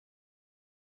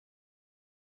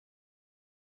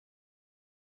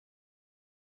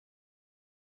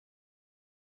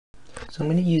So I'm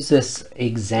going to use this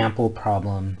example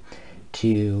problem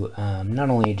to not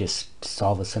only just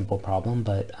solve a simple problem,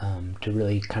 but to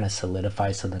really kind of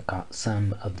solidify some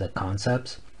of the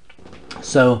concepts.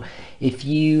 So if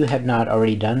you have not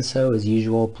already done so, as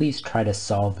usual, please try to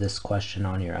solve this question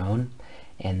on your own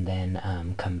and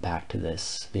then come back to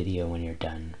this video when you're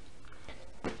done.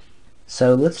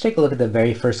 So let's take a look at the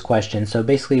very first question. So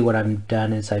basically what I've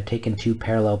done is I've taken two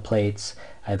parallel plates.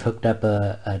 I've hooked up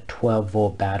a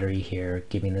 12-volt battery here,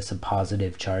 giving this a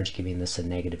positive charge, giving this a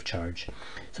negative charge.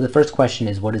 So the first question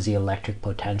is, what is the electric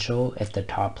potential at the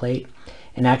top plate?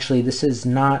 And actually this is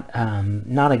not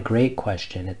a great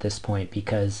question at this point,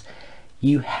 because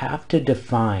you have to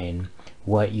define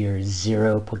what your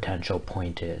zero potential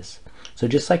point is. So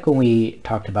just like when we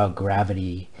talked about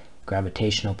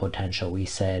gravitational potential, we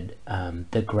said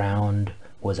the ground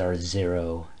was our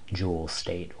 0 joule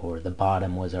state, or the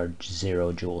bottom was our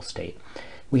 0 joule state.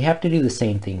 We have to do the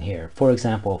same thing here. For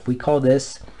example, if we call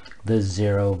this the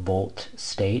 0 volt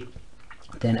state,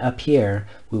 then up here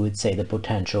we would say the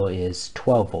potential is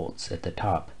 12 volts at the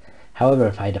top. However,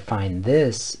 if I define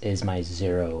this as my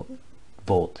 0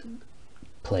 volt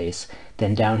place,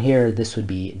 then down here this would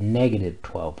be negative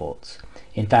 12 volts.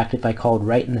 In fact, if I called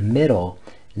right in the middle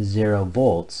 0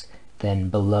 volts, then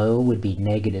below would be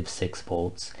negative 6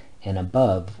 volts, and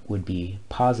above would be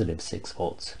positive 6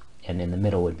 volts, and in the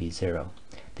middle would be 0.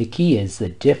 The key is the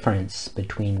difference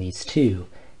between these two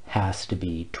has to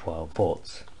be 12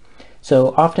 volts. So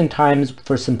oftentimes,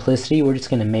 for simplicity, we're just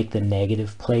going to make the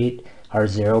negative plate our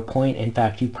 0 point. In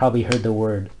fact, you've probably heard the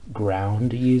word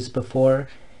ground used before.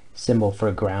 Symbol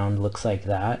for ground looks like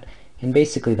that, and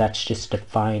basically that's just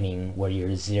defining where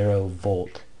your 0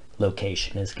 volt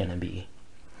location is going to be.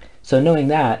 So knowing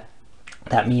that,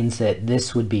 that means that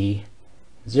this would be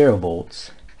 0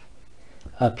 volts,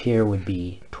 up here would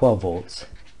be 12 volts,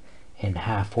 and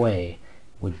halfway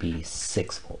would be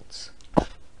 6 volts.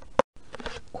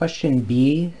 Question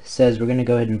B says we're going to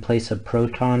go ahead and place a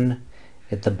proton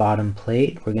at the bottom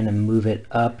plate. We're going to move it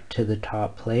up to the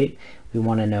top plate. We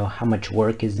want to know how much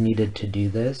work is needed to do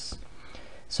this.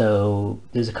 So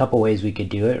there's a couple ways we could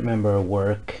do it. Remember,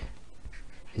 work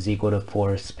is equal to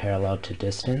force parallel to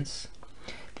distance.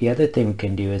 The other thing we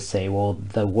can do is say, well,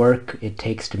 the work it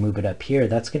takes to move it up here,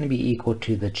 that's going to be equal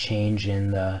to the change in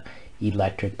the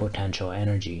electric potential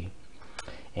energy.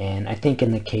 And I think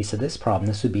in the case of this problem,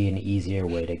 this would be an easier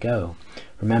way to go.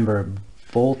 Remember,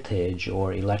 voltage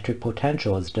or electric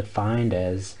potential is defined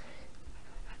as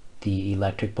the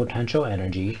electric potential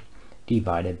energy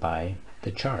divided by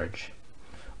the charge,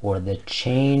 or the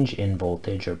change in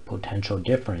voltage or potential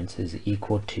difference is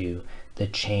equal to the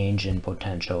change in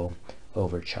potential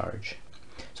over charge.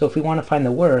 So if we want to find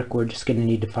the work, we're just going to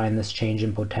need to find this change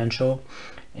in potential,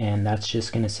 and that's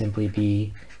just going to simply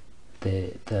be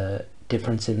the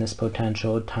difference in this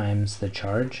potential times the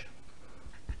charge.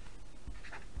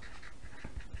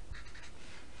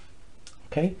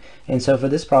 Okay, and so for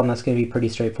this problem, that's going to be pretty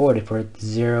straightforward. If we're at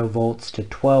 0 volts to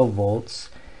 12 volts,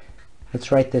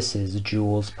 let's write this as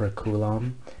joules per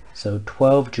coulomb. So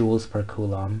 12 joules per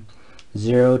coulomb,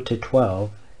 0 to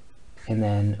 12, and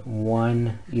then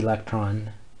 1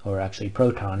 electron, or actually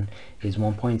proton, is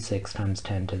 1.6 times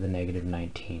 10 to the negative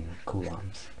 19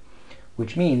 coulombs,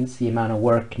 which means the amount of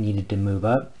work needed to move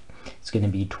up is going to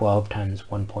be 12 times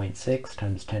 1.6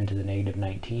 times 10 to the negative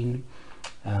 19.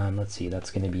 Let's see,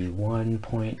 that's going to be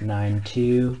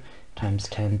 1.92 times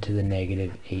 10 to the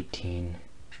negative 18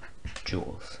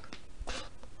 joules.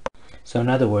 So in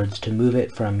other words, to move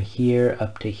it from here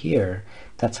up to here,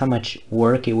 that's how much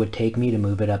work it would take me to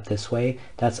move it up this way.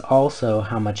 That's also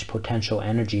how much potential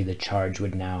energy the charge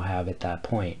would now have at that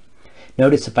point.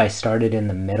 Notice if I started in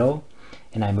the middle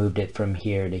and I moved it from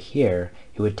here to here,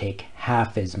 it would take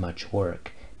half as much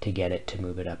work to get it to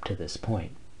move it up to this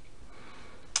point.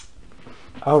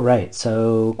 Alright,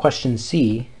 so question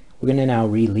C, we're going to now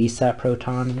release that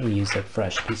proton. We use a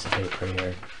fresh piece of paper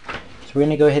here. So we're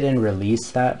going to go ahead and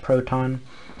release that proton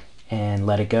and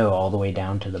let it go all the way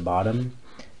down to the bottom.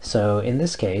 So in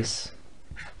this case,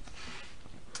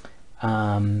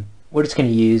 we're just going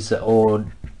to use the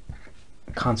old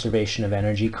conservation of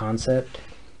energy concept.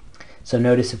 So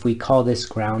notice if we call this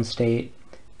ground state,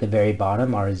 the very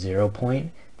bottom, our 0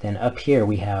 point, then up here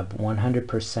we have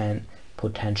 100%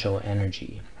 potential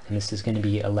energy, and this is going to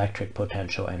be electric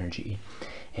potential energy.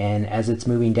 And as it's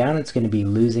moving down, it's going to be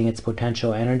losing its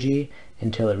potential energy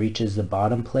until it reaches the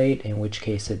bottom plate, in which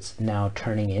case it's now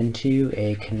turning into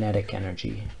a kinetic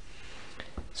energy.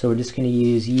 So we're just going to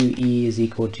use UE is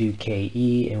equal to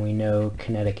KE, and we know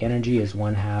kinetic energy is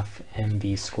 1/2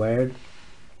 mv squared.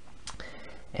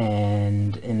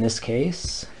 And in this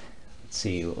case, let's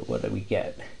see, what did we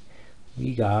get?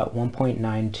 We got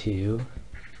 1.92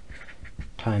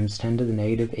 times 10 to the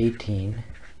negative 18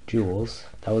 joules.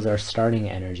 That was our starting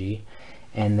energy.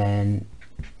 And then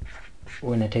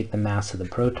we're going to take the mass of the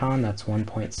proton. That's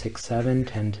 1.67,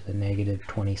 10 to the negative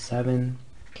 27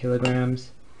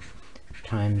 kilograms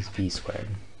times v squared.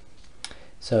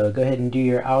 So go ahead and do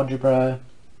your algebra.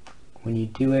 When you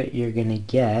do it, you're going to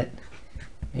get,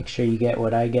 make sure you get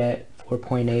what I get,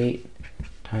 4.8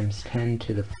 times 10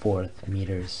 to the 4th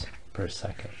meters per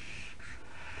second.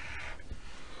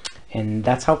 And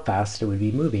that's how fast it would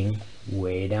be moving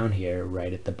way down here,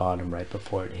 right at the bottom, right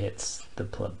before it hits the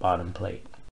bottom plate.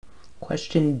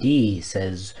 Question D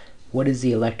says, what is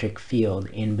the electric field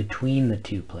in between the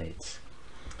two plates?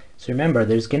 So remember,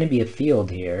 there's going to be a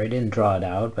field here. I didn't draw it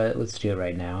out, but let's do it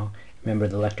right now. Remember,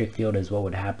 the electric field is what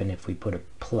would happen if we put a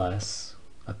plus,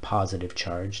 a positive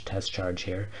charge, test charge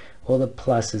here. Well, the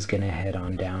plus is going to head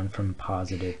on down from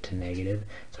positive to negative.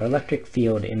 So our electric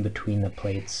field in between the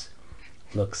plates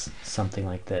looks something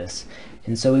like this.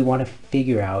 And so we want to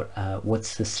figure out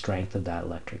what's the strength of that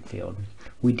electric field.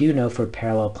 We do know for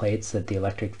parallel plates that the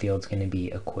electric field is going to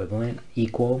be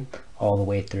equal all the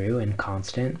way through and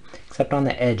constant, except on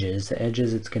the edges. The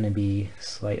edges it's going to be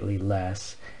slightly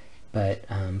less, but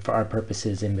for our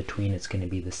purposes in between it's going to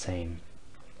be the same.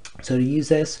 So to use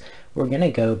this, we're going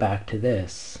to go back to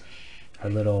this, our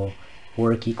little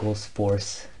work equals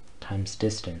force times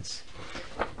distance.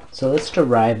 So let's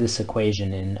derive this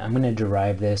equation, and I'm going to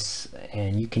derive this,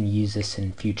 and you can use this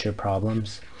in future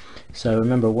problems. So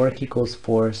remember, work equals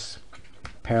force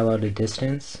parallel to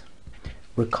distance.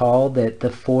 Recall that the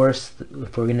force,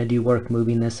 if we're going to do work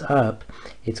moving this up,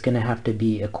 it's going to have to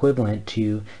be equivalent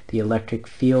to the electric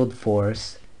field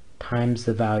force times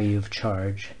the value of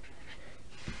charge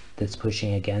that's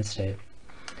pushing against it.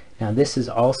 Now this is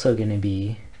also going to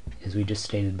be, as we just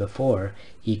stated before,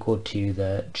 equal to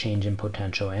the change in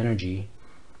potential energy,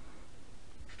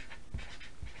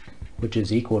 which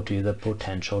is equal to the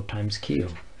potential times Q.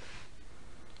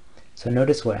 So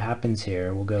notice what happens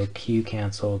here. We'll go Q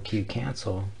cancel,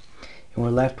 and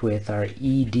we're left with our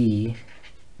ED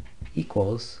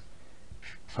equals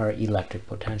our electric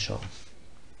potential.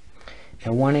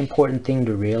 Now one important thing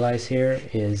to realize here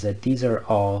is that these are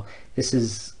all, this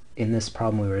is, in this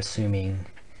problem we were assuming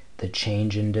the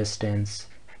change in distance,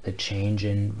 the change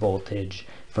in voltage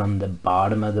from the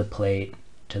bottom of the plate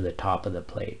to the top of the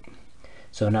plate.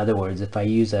 So in other words, if I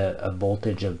use a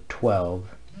voltage of 12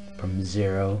 from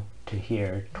 0 to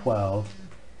here, 12,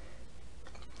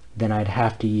 then I'd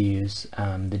have to use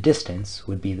the distance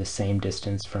would be the same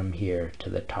distance from here to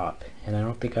the top. And I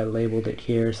don't think I labeled it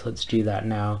here, so let's do that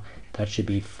now. That should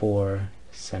be 4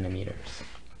 centimeters.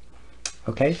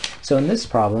 Okay, so in this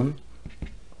problem,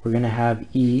 we're going to have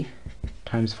E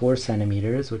times 4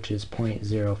 centimeters, which is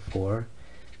 0.04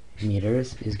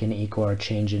 meters, is going to equal our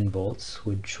change in volts,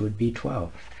 which would be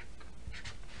 12.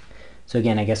 So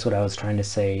again, I guess what I was trying to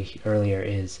say earlier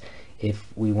is if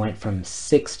we went from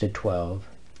 6 to 12,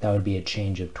 that would be a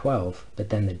change of 12, but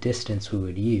then the distance we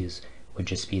would use would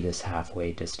just be this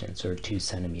halfway distance, or 2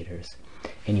 centimeters.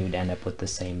 And you would end up with the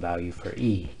same value for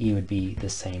E. E would be the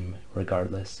same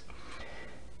regardless.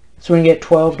 So we're going to get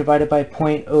 12 divided by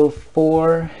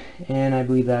 0.04, and I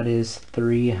believe that is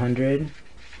 300.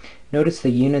 Notice the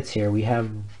units here. We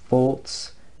have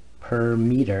volts per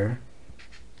meter.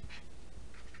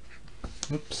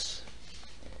 Oops.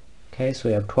 Okay, so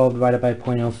we have 12 divided by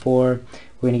 0.04. We're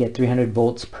going to get 300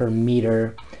 volts per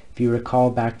meter. If you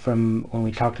recall back from when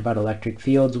we talked about electric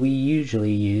fields, we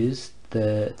usually use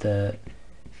the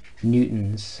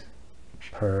newtons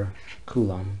per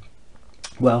coulomb.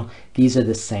 Well, these are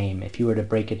the same. If you were to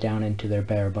break it down into their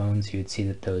bare bones, you would see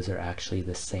that those are actually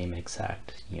the same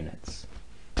exact units.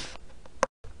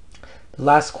 The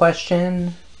last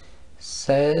question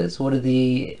says, what's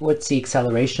the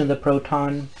acceleration of the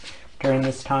proton during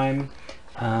this time?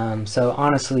 So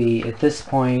honestly, at this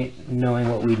point, knowing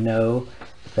what we know,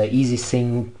 the easiest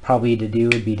thing probably to do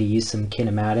would be to use some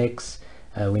kinematics.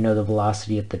 We know the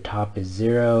velocity at the top is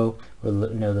 0. We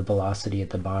know the velocity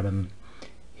at the bottom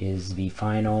is v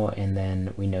final, and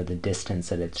then we know the distance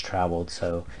that it's traveled.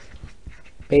 So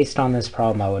based on this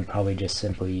problem, I would probably just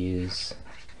simply use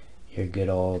your good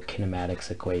old kinematics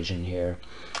equation here.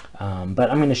 But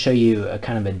I'm going to show you a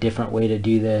kind of a different way to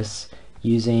do this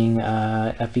using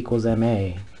F equals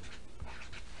ma.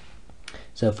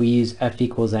 So if we use F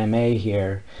equals ma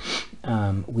here,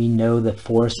 we know the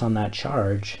force on that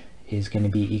charge is going to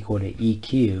be equal to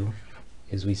EQ,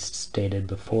 as we stated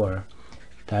before.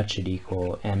 That should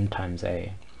equal m times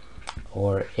a,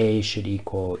 or a should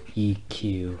equal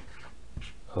EQ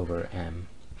over m.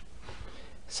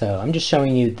 So I'm just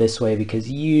showing you this way because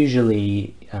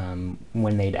usually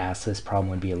when they'd ask this problem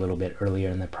would be a little bit earlier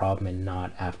in the problem and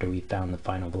not after we found the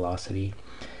final velocity.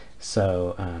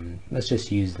 So let's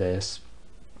just use this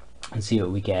and see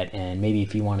what we get. And maybe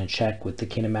if you want to check with the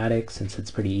kinematics, since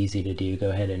it's pretty easy to do, go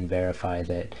ahead and verify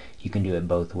that you can do it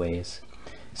both ways.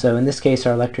 So in this case,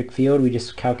 our electric field we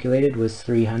just calculated was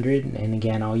 300, and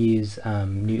again I'll use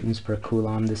newtons per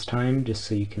coulomb this time just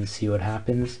so you can see what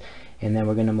happens. And then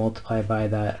we're going to multiply by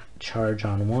that charge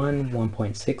on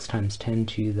 1.6 times 10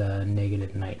 to the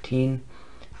negative 19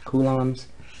 coulombs,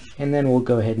 and then we'll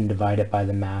go ahead and divide it by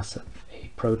the mass of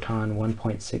a proton,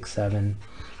 1.67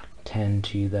 10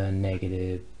 to the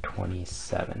negative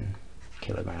 27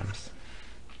 kilograms.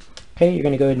 Okay, you're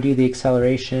going to go ahead and do the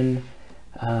acceleration.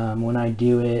 When I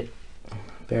do it,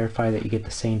 verify that you get the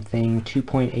same thing,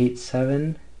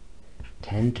 2.87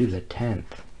 10 to the 10th.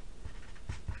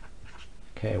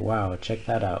 Okay, wow, check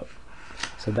that out.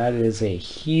 So that is a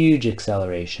huge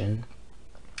acceleration.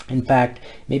 In fact,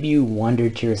 maybe you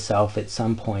wondered to yourself at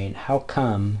some point, how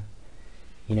come,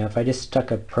 you know, if I just stuck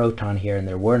a proton here and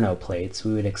there were no plates,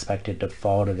 we would expect it to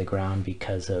fall to the ground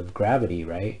because of gravity,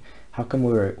 right? How come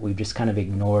we've just kind of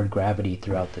ignored gravity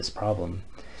throughout this problem?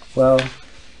 Well,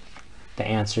 the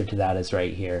answer to that is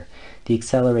right here. The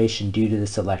acceleration due to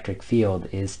this electric field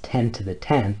is 10 to the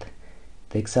 10th.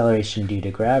 The acceleration due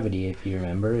to gravity, if you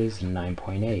remember, is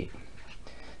 9.8.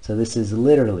 So this is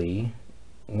literally,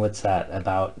 what's that,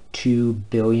 about 2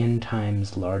 billion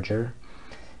times larger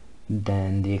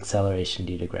than the acceleration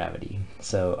due to gravity.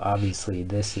 So obviously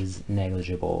this is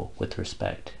negligible with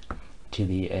respect to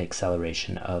the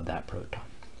acceleration of that proton.